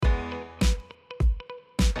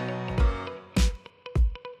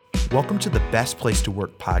Welcome to the Best Place to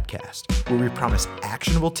Work podcast, where we promise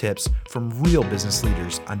actionable tips from real business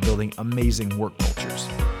leaders on building amazing work cultures.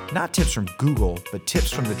 Not tips from Google, but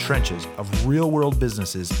tips from the trenches of real-world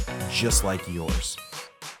businesses just like yours.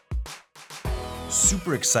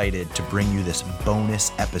 Super excited to bring you this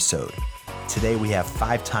bonus episode. Today we have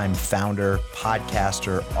five-time founder,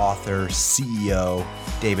 podcaster, author, CEO,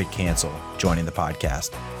 David Cancel joining the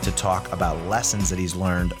podcast to talk about lessons that he's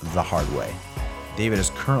learned the hard way. David is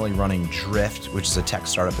currently running Drift, which is a tech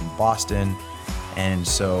startup in Boston. And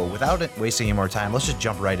so without wasting any more time, let's just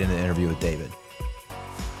jump right into the interview with David.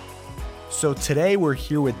 So today we're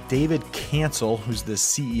here with David Cancel, who's the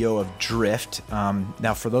CEO of Drift.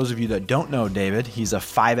 Now, for those of you that don't know David, he's a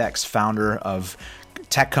 5X founder of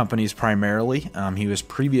tech companies primarily. He was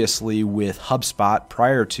previously with HubSpot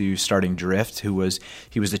prior to starting Drift. He was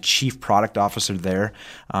the chief product officer there.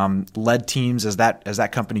 Led teams as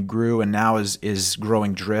that company grew, and now is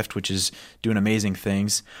growing Drift, which is doing amazing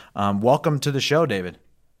things. Welcome to the show, David.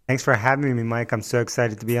 Thanks for having me, Mike. I'm so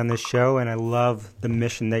excited to be on this show, and I love the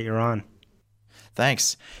mission that you're on.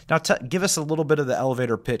 Thanks. Now, give us a little bit of the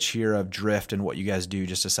elevator pitch here of Drift and what you guys do,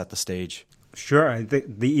 just to set the stage. Sure. I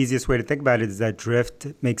think the easiest way to think about it is that Drift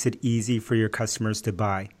makes it easy for your customers to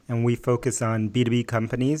buy. And we focus on B2B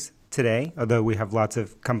companies today, although we have lots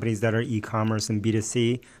of companies that are e-commerce and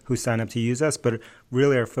B2C who sign up to use us. But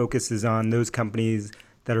really our focus is on those companies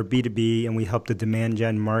that are B2B, and we help the demand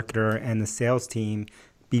gen marketer and the sales team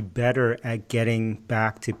be better at getting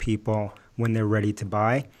back to people when they're ready to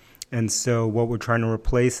buy. And so what we're trying to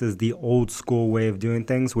replace is the old school way of doing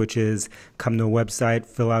things, which is come to a website,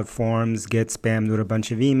 fill out forms, get spammed with a bunch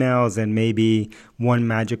of emails, and maybe one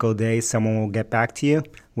magical day someone will get back to you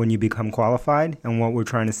when you become qualified. And what we're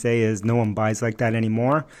trying to say is no one buys like that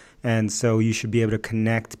anymore. And so you should be able to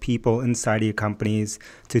connect people inside of your companies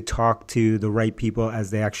to talk to the right people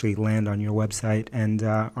as they actually land on your website and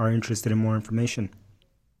are interested in more information.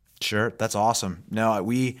 Sure. That's awesome. No,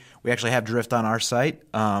 we actually have Drift on our site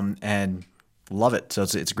and love it. So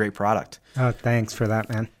it's a great product. Oh, thanks for that,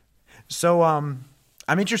 man. So I'm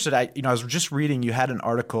interested. I was just reading, you had an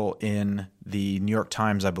article in the New York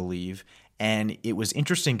Times, I believe, and it was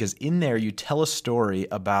interesting because in there you tell a story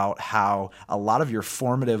about how a lot of your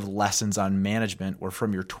formative lessons on management were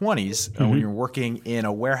from your 20s when you were working in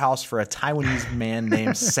a warehouse for a Taiwanese man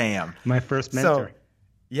named Sam. My first mentor.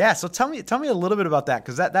 So tell me a little bit about that,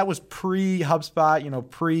 because that was pre-HubSpot,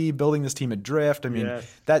 pre-building this team at Drift. I mean,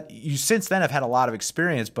 Yes. that you since then have had a lot of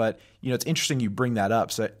experience, but it's interesting you bring that up.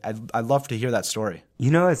 So I'd love to hear that story.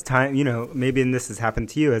 As time, maybe this has happened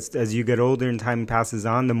to you, as you get older and time passes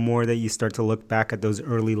on, the more that you start to look back at those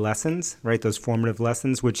early lessons, right? Those formative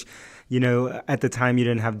lessons, which, at the time you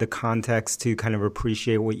didn't have the context to kind of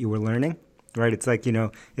appreciate what you were learning. Right. It's like,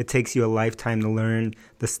 it takes you a lifetime to learn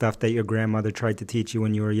the stuff that your grandmother tried to teach you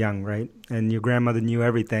when you were young. Right. And your grandmother knew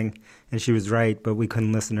everything and she was right, but we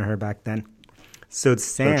couldn't listen to her back then. So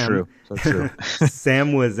Sam, So true.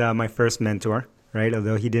 Sam was my first mentor. Right.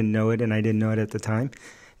 Although he didn't know it and I didn't know it at the time.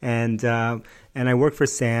 And I worked for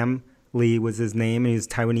Sam. Lee was his name. And he was a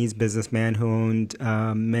Taiwanese businessman who owned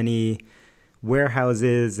many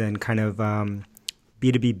warehouses and kind of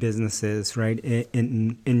B2B businesses, right,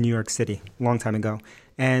 in New York City, a long time ago.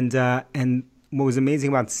 And what was amazing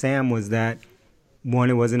about Sam was that, one,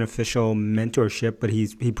 it wasn't official mentorship, but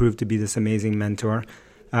he proved to be this amazing mentor.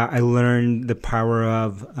 I learned the power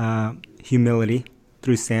of humility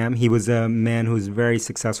through Sam. He was a man who was very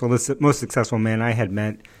successful, the most successful man I had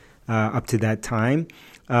met up to that time.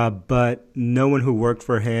 But no one who worked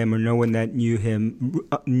for him or no one that knew him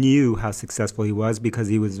knew how successful he was, because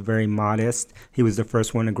he was very modest. He was the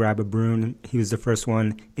first one to grab a broom. He was the first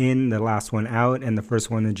one in, the last one out, and the first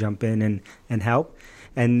one to jump in and help.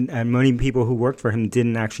 And many people who worked for him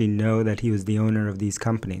didn't actually know that he was the owner of these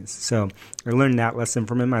companies. So I learned that lesson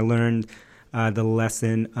from him. I learned the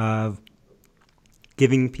lesson of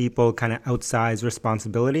giving people kind of outsized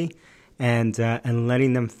responsibility and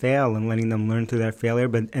letting them fail and letting them learn through that failure,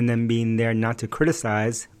 and then being there not to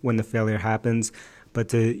criticize when the failure happens, but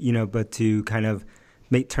to kind of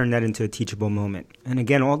turn that into a teachable moment. And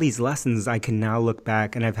again, all these lessons I can now look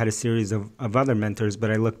back, and I've had a series of other mentors,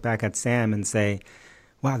 but I look back at Sam and say,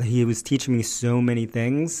 wow, he was teaching me so many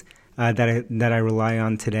things that I rely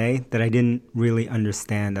on today that I didn't really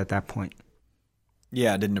understand at that point.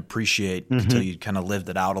 Yeah, I didn't appreciate until you kind of lived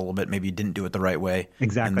it out a little bit. Maybe you didn't do it the right way.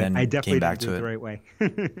 Exactly. And then I definitely came back didn't do to it it the right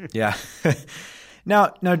way. Yeah.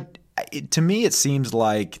 Now, to me, it seems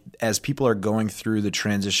like as people are going through the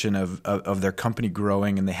transition of their company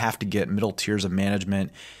growing and they have to get middle tiers of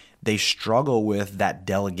management, they struggle with that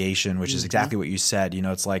delegation, which is exactly what you said.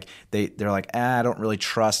 It's like they're like, I don't really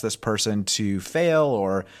trust this person to fail,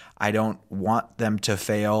 or I don't want them to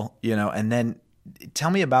fail, and then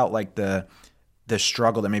tell me about like the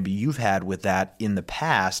struggle that maybe you've had with that in the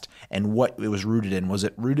past and what it was rooted in. Was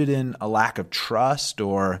it rooted in a lack of trust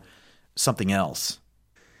or something else?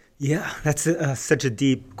 Yeah, that's such a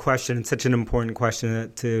deep question. It's such an important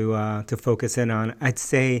question to focus in on. I'd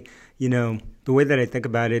say, the way that I think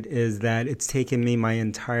about it is that it's taken me my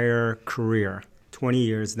entire career, 20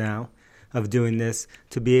 years now, of doing this,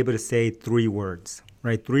 to be able to say 3 words,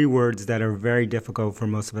 right? 3 words that are very difficult for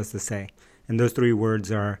most of us to say. And those 3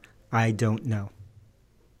 words are, I don't know.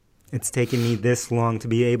 It's taken me this long to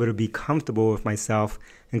be able to be comfortable with myself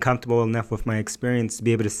and comfortable enough with my experience to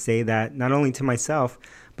be able to say that not only to myself,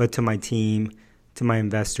 but to my team, to my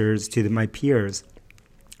investors, to my peers,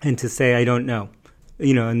 and to say, I don't know.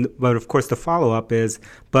 But of course the follow-up is,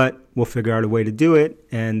 but we'll figure out a way to do it,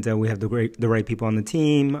 and we have the right people on the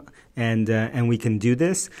team, and we can do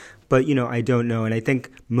this. But, I don't know. And I think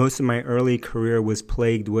most of my early career was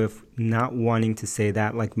plagued with not wanting to say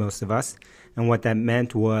that, like most of us. And what that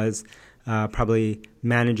meant was probably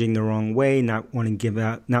managing the wrong way, not wanting to give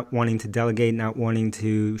out, not wanting to delegate, not wanting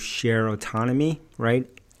to share autonomy, right?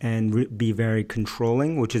 And be very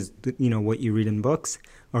controlling, which is, what you read in books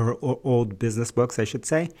or old business books, I should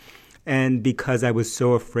say. And because I was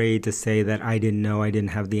so afraid to say that I didn't know, I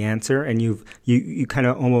didn't have the answer, and you kind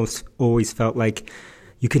of almost always felt like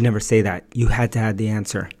you could never say that. You had to have the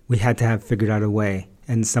answer. We had to have figured out a way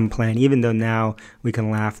and some plan, even though now we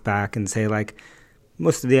can laugh back and say, like,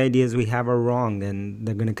 most of the ideas we have are wrong, and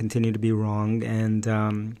they're going to continue to be wrong.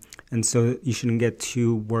 And so you shouldn't get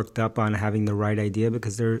too worked up on having the right idea,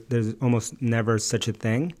 because there's almost never such a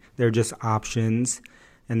thing. There are just options,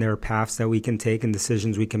 and there are paths that we can take and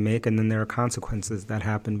decisions we can make, and then there are consequences that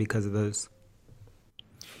happen because of those.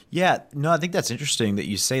 Yeah, no, I think that's interesting that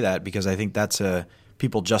you say that, because I think that's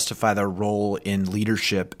people justify their role in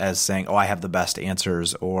leadership as saying, I have the best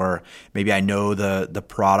answers, or maybe I know the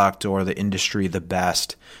product or the industry the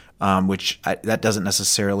best, that doesn't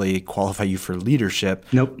necessarily qualify you for leadership.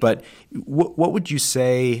 Nope. But what would you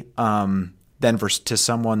say then to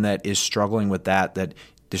someone that is struggling with that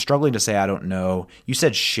they're struggling to say, I don't know? You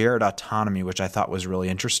said shared autonomy, which I thought was really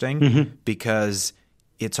interesting, because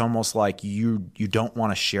it's almost like you don't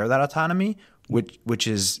want to share that autonomy, which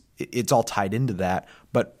is, it's all tied into that.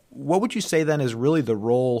 But what would you say then is really the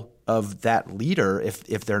role of that leader if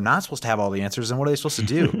they're not supposed to have all the answers, and what are they supposed to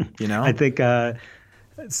do? I think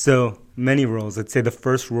so many roles. I'd say the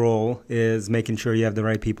first role is making sure you have the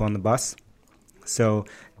right people on the bus. So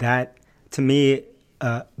that, to me,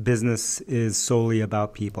 business is solely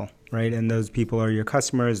about people, right? And those people are your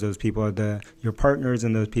customers, those people are your partners,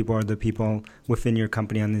 and those people are the people within your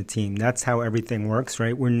company on the team. That's how everything works,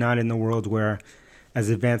 right? We're not in the world where, as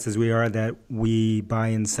advanced as we are, that we buy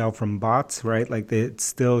and sell from bots, right? Like, it's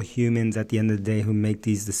still humans at the end of the day who make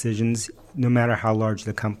these decisions, no matter how large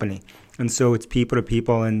the company. And so it's people to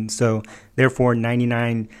people. And so therefore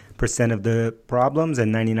 99% of the problems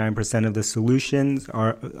and 99% of the solutions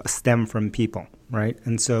stem from people, right?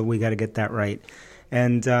 And so we got to get that right.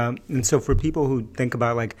 And so for people who think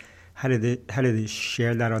about, like, how do they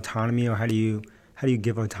share that autonomy, or how do you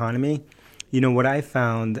give autonomy? What I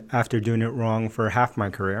found after doing it wrong for half my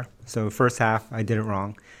career, so first half I did it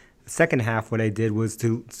wrong. The second half, what I did was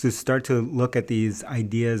to start to look at these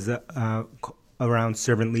ideas around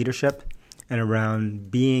servant leadership and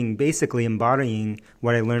around basically embodying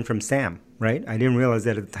what I learned from Sam, right? I didn't realize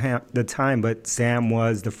that at the time, but Sam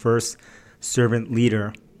was the first servant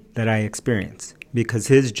leader that I experienced, because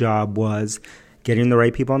his job was getting the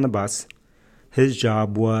right people on the bus. His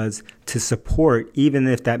job was to support, even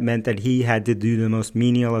if that meant that he had to do the most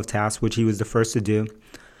menial of tasks, which he was the first to do,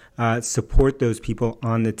 support those people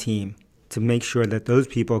on the team to make sure that those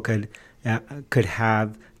people could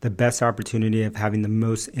have the best opportunity of having the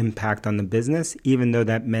most impact on the business, even though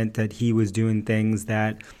that meant that he was doing things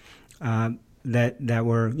that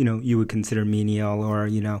were, you would consider menial, or,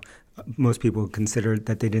 most people would consider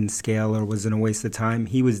that they didn't scale or was in a waste of time.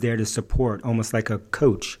 He was there to support, almost like a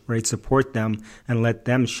coach, right? Support them and let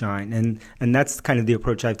them shine. And that's kind of the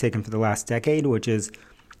approach I've taken for the last decade, which is,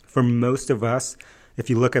 for most of us, if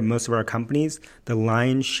you look at most of our companies, the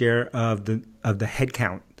lion's share of the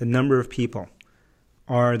headcount, the number of people,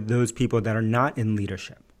 are those people that are not in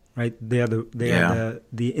leadership, right? They are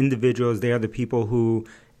the individuals. They are the people who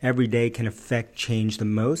every day can affect change the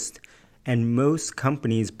most. And most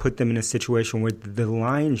companies put them in a situation where the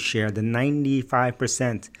lion's share, the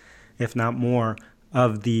 95%, if not more,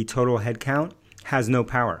 of the total headcount has no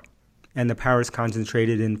power. and the power is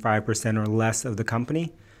concentrated in 5% or less of the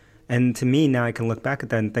company. And to me, now I can look back at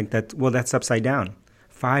that and think that, well, that's upside down.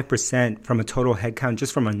 5% from a total headcount,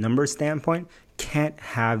 just from a number standpoint, can't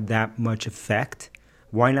have that much effect.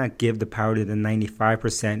 Why not give the power to the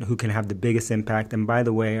 95% who can have the biggest impact, and by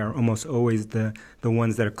the way, are almost always the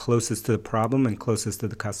ones that are closest to the problem and closest to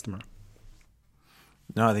the customer?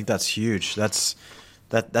 No, I think that's huge. That's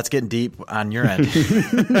getting deep on your end.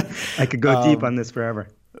 I could go deep on this forever.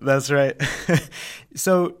 That's right.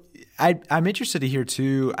 So I'm interested to hear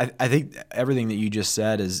too. I think everything that you just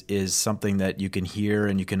said is something that you can hear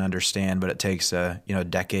and you can understand, but it takes a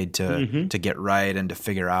decade to get right and to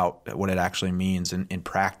figure out what it actually means in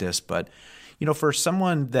practice. But for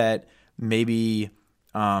someone that maybe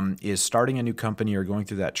is starting a new company or going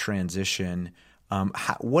through that transition,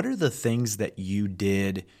 what are the things that you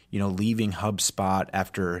did, leaving HubSpot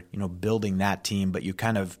after, building that team, but you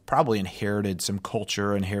kind of probably inherited some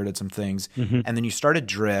culture, inherited some things, and then you started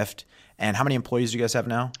Drift. And how many employees do you guys have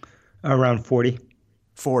now? Around 40.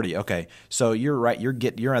 40. Okay. So you're right.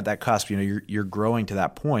 You're at that cusp, you're growing to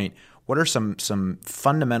that point. What are some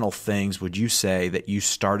fundamental things, would you say, that you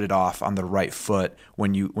started off on the right foot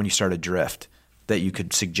when you started Drift that you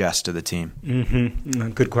could suggest to the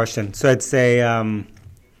team? Good question. So I'd say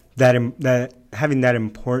that having that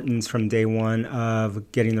importance from day one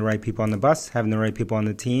of getting the right people on the bus, having the right people on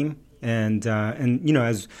the team, and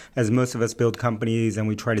as most of us build companies and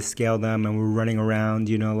we try to scale them, and we're running around,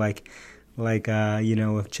 with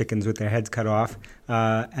chickens with their heads cut off,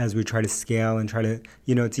 as we try to scale and try to,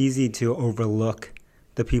 it's easy to overlook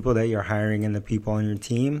the people that you're hiring and the people on your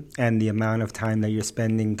team and the amount of time that you're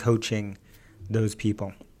spending coaching those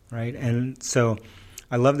people, right? And so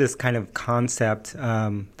I love this kind of concept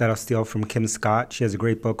that I'll steal from Kim Scott. She has a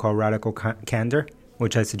great book called Radical Candor,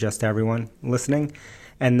 which I suggest to everyone listening.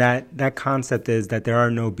 And that concept is that there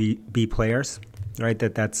are no B players, right?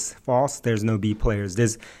 That's false. There's no B players.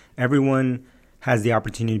 Everyone has the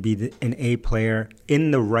opportunity to be an A player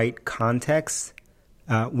in the right context,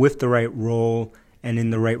 with the right role, and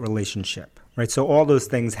in the right relationship, right? So all those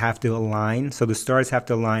things have to align. So the stars have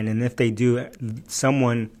to align. And if they do,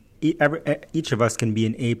 each of us can be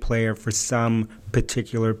an A player for some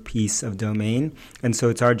particular piece of domain. And so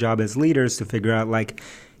it's our job as leaders to figure out,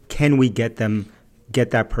 can we get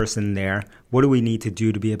that person there? What do we need to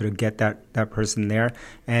do to be able to get that person there?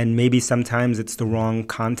 And maybe sometimes it's the wrong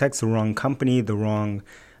context, the wrong company, the wrong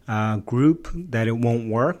group, that it won't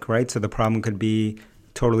work, right? So the problem could be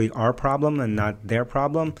totally our problem and not their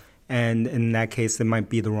problem. And in that case, it might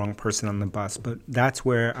be the wrong person on the bus. But that's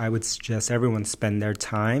where I would suggest everyone spend their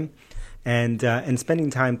time, and spending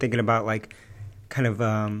time thinking about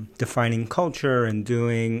defining culture and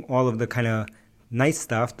doing all of the kind of nice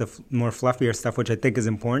stuff, the more fluffier stuff, which I think is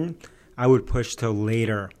important. I would push till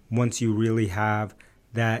later, once you really have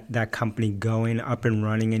that company going, up and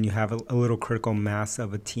running, and you have a little critical mass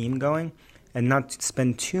of a team going, and not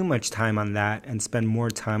spend too much time on that and spend more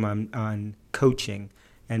time on coaching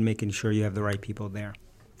and making sure you have the right people there.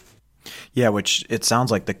 Yeah, which it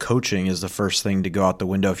sounds like the coaching is the first thing to go out the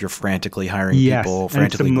window if you're frantically hiring people, frantically growing. Yes, and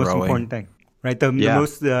it's the most important thing, right?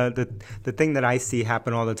 The thing that I see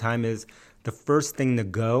happen all the time is the first thing to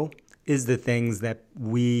go is the things that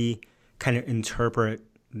we kind of interpret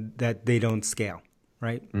that they don't scale,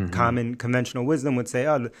 right? Conventional wisdom would say,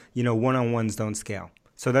 one-on-ones don't scale.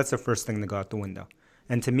 So that's the first thing to go out the window.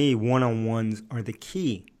 And to me, one-on-ones are the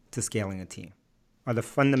key to scaling a team, are the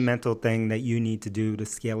fundamental thing that you need to do to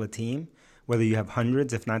scale a team, whether you have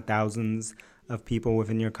hundreds, if not thousands, of people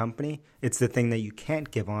within your company. It's the thing that you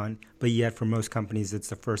can't give on, but yet for most companies, it's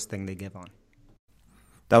the first thing they give on.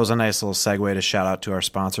 That was a nice little segue to shout out to our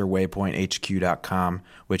sponsor, waypointhq.com,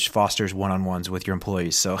 which fosters one-on-ones with your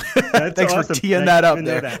employees. So thanks for teeing that up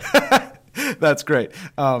there. That's great.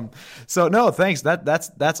 Thanks.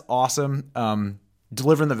 That's awesome.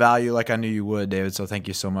 Delivering the value like I knew you would, David. So thank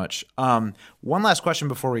you so much. One last question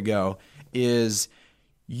before we go is,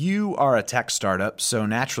 you are a tech startup, so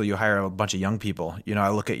naturally you hire a bunch of young people. I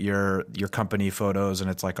look at your company photos, and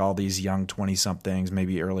it's like all these young 20-somethings,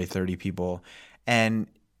 maybe early 30 people. And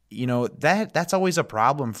that's always a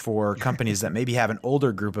problem for companies that maybe have an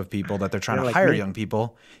older group of people that they're trying to hire young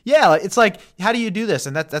people. Yeah, it's like, how do you do this?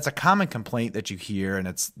 And that's a common complaint that you hear, and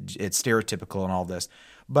it's stereotypical and all this.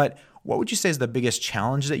 But what would you say is the biggest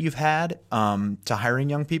challenge that you've had to hiring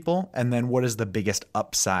young people? And then what is the biggest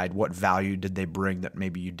upside? What value did they bring that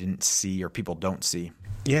maybe you didn't see or people don't see?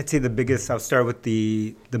 Yeah, I'd say I'll start with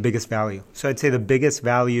the biggest value. So I'd say the biggest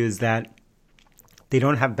value is that they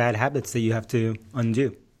don't have bad habits that you have to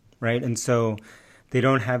undo, right? And so they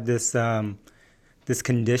don't have this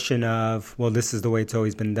condition of, well, this is the way it's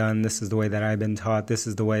always been done. This is the way that I've been taught. This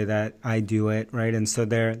is the way that I do it, right? And so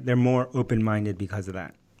they're more open-minded because of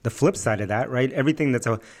that. The flip side of that, right? Everything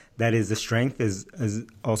that is a strength is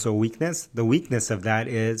also a weakness. The weakness of that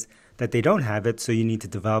is that they don't have it, so you need to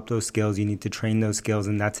develop those skills. You need to train those skills,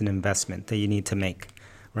 and that's an investment that you need to make,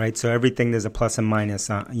 right? So everything, there's a plus and minus,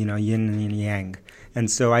 yin and yang. And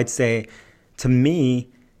so I'd say, to me,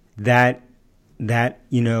 that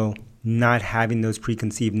not having those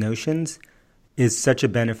preconceived notions is such a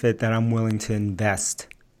benefit that I'm willing to invest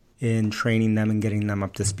in training them and getting them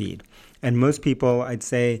up to speed. And most people, I'd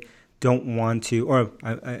say, don't want to, or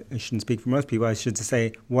I shouldn't speak for most people, I should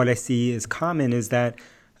say what I see is common is that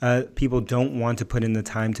people don't want to put in the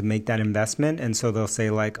time to make that investment. And so they'll say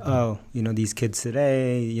like, oh, these kids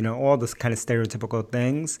today, all this kind of stereotypical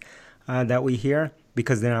things that we hear,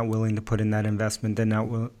 because they're not willing to put in that investment. They're not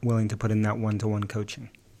willing to put in that one-to-one coaching.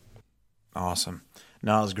 Awesome.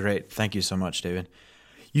 No, that was great. Thank you so much, David.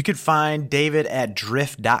 You could find David at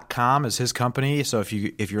drift.com as his company. So if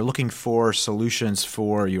you're looking for solutions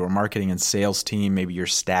for your marketing and sales team, maybe you're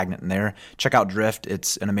stagnant in there, check out Drift.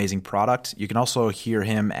 It's an amazing product. You can also hear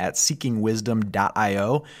him at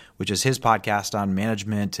seekingwisdom.io, which is his podcast on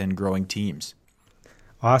management and growing teams.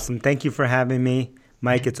 Awesome. Thank you for having me,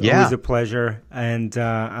 Mike. It's always a pleasure. And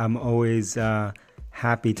I'm always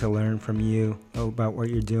happy to learn from you about what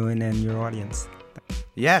you're doing and your audience.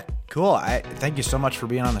 Yeah, cool. Thank you so much for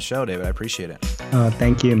being on the show, David. I appreciate it.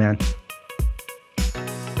 Thank you, man.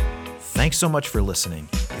 Thanks so much for listening.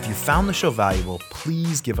 If you found the show valuable,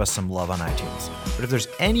 please give us some love on iTunes. But if there's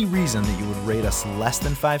any reason that you would rate us less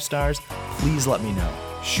than 5 stars, please let me know.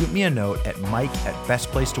 Shoot me a note at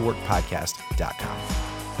mike@bestplacetoworkpodcast.com.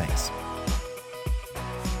 Thanks.